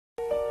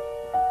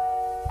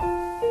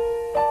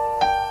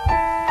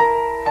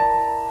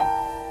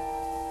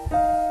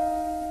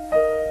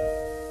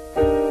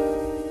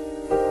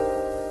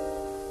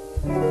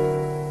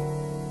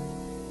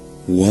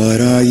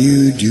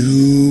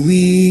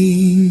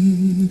doing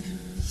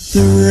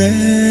the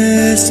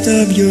rest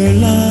of your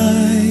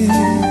life?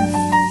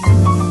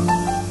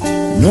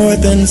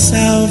 North and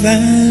south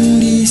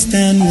and east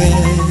and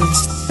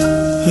west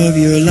of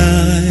your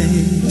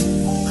life.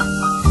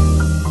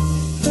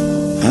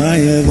 I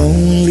have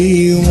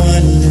only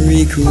one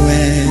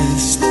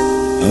request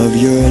of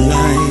your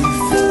life,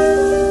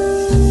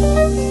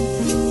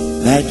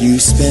 that you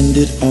spend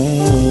it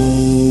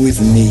all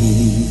with me.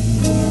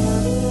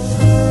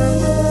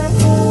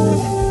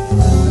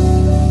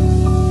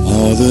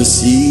 All the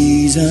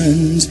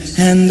seasons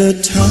and the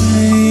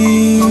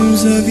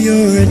times of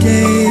your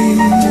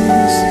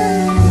days,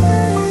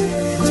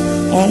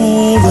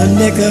 all the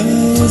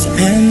nickels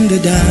and the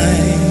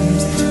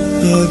dimes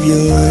of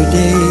your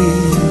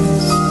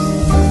days.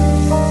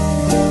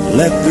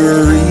 Let the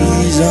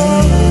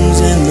reasons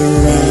and the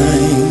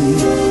rhyme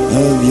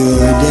of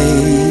your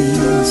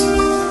days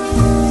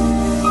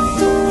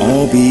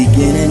all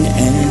begin and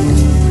end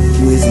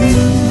with me.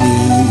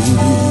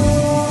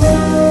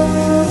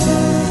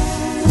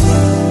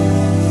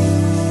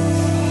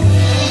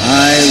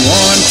 I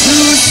want to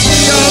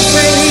see your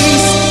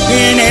face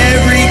in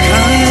every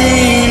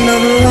kind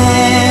of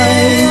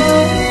light,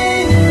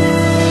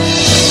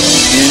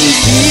 in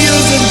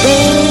fields of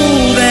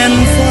gold and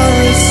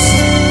forests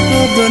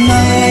of the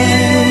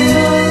night.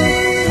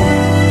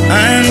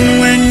 And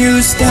when you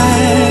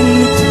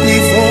stand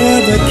before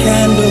the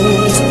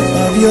candles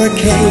of your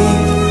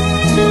cave,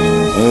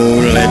 oh,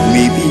 let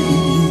me be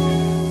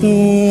the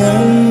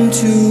one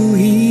to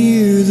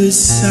hear the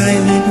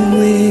silent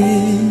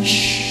wish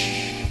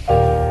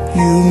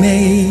you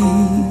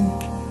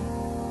make.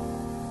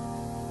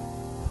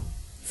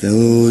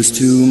 Those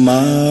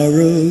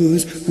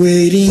tomorrows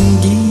waiting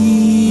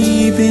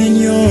deep in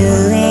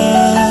your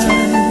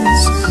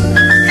eyes,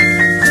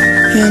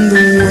 in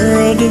the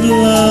world of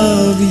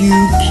love you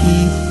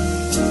keep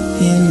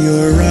in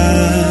your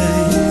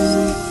eyes.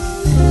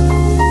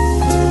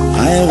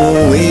 I'll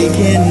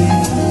awaken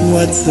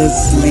what's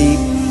asleep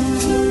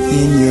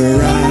in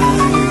your eyes.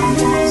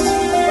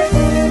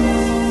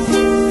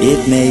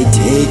 It may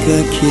take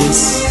a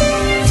kiss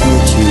or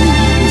two.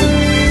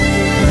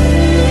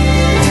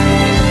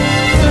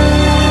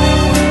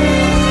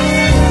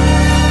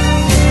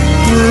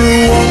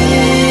 Through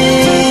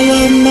all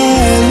of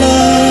my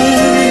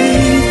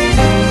life,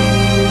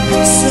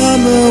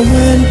 summer,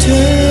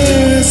 winter,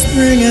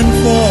 spring and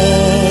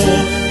fall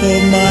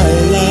of my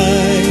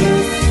life,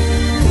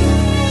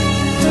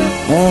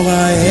 all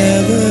I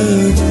ever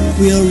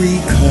will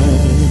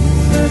recall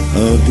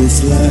of this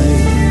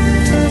life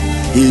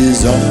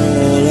is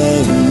all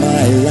of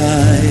my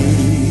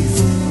life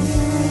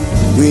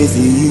with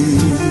you.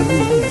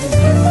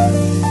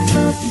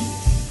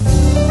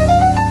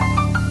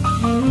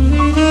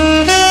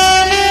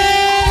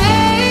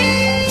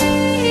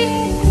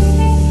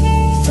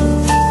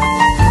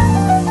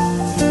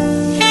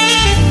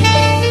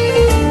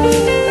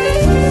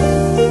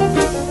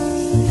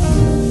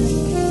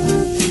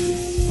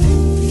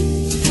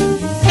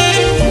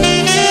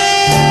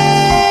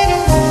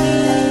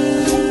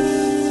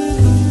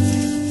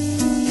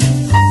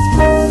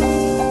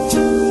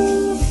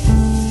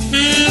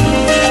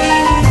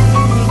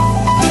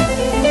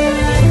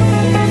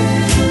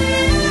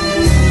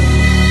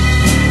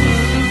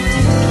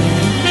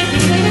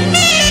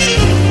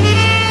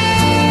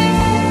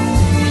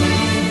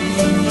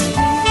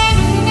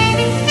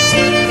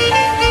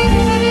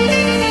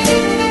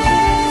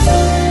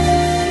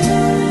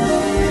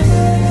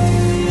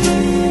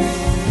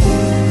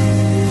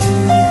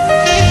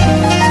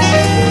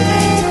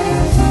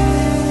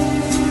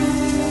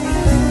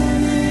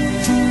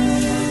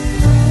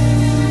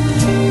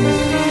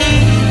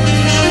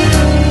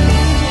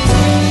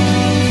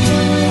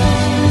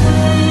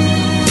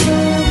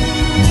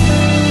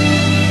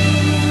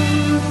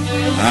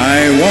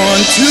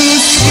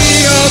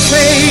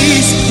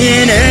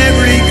 In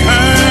every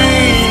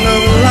kind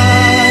of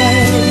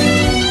light,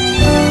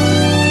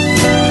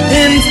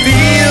 in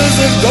fields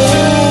of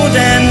gold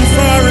and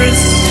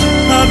forests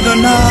of the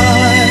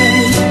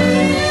night.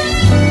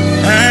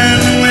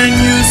 And when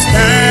you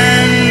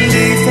stand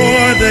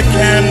before the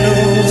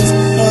candles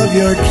of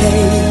your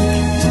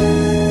cake,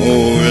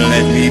 oh,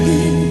 let me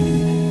be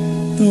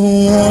the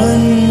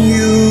one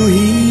you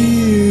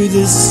hear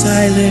the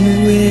silent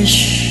wish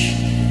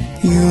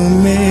you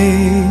make.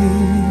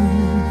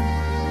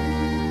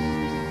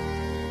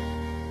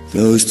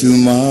 Those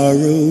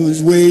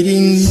tomorrows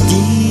waiting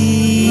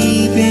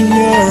deep in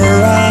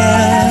your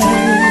eyes,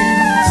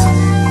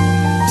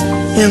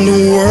 in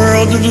the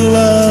world of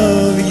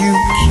love you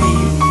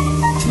keep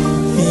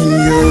in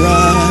your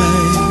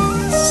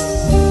eyes.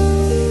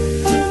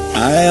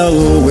 I'll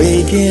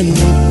awaken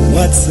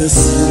what's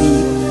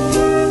asleep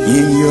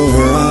in your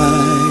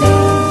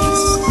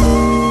eyes.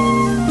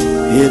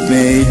 It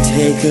may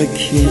take a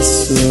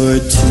kiss or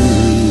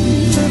two.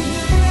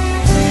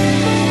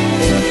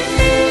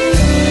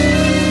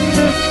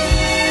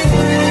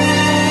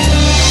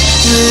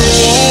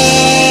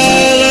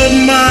 All of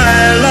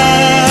my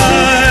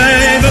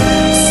life,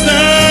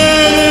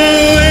 summer,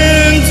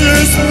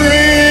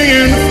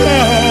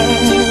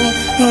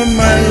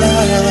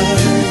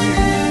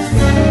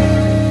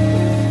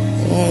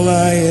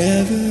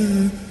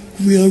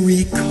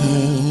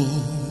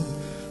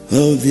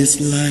 this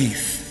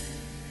life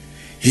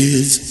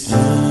is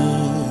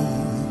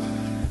all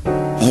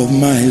of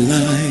my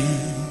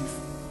life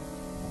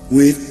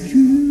with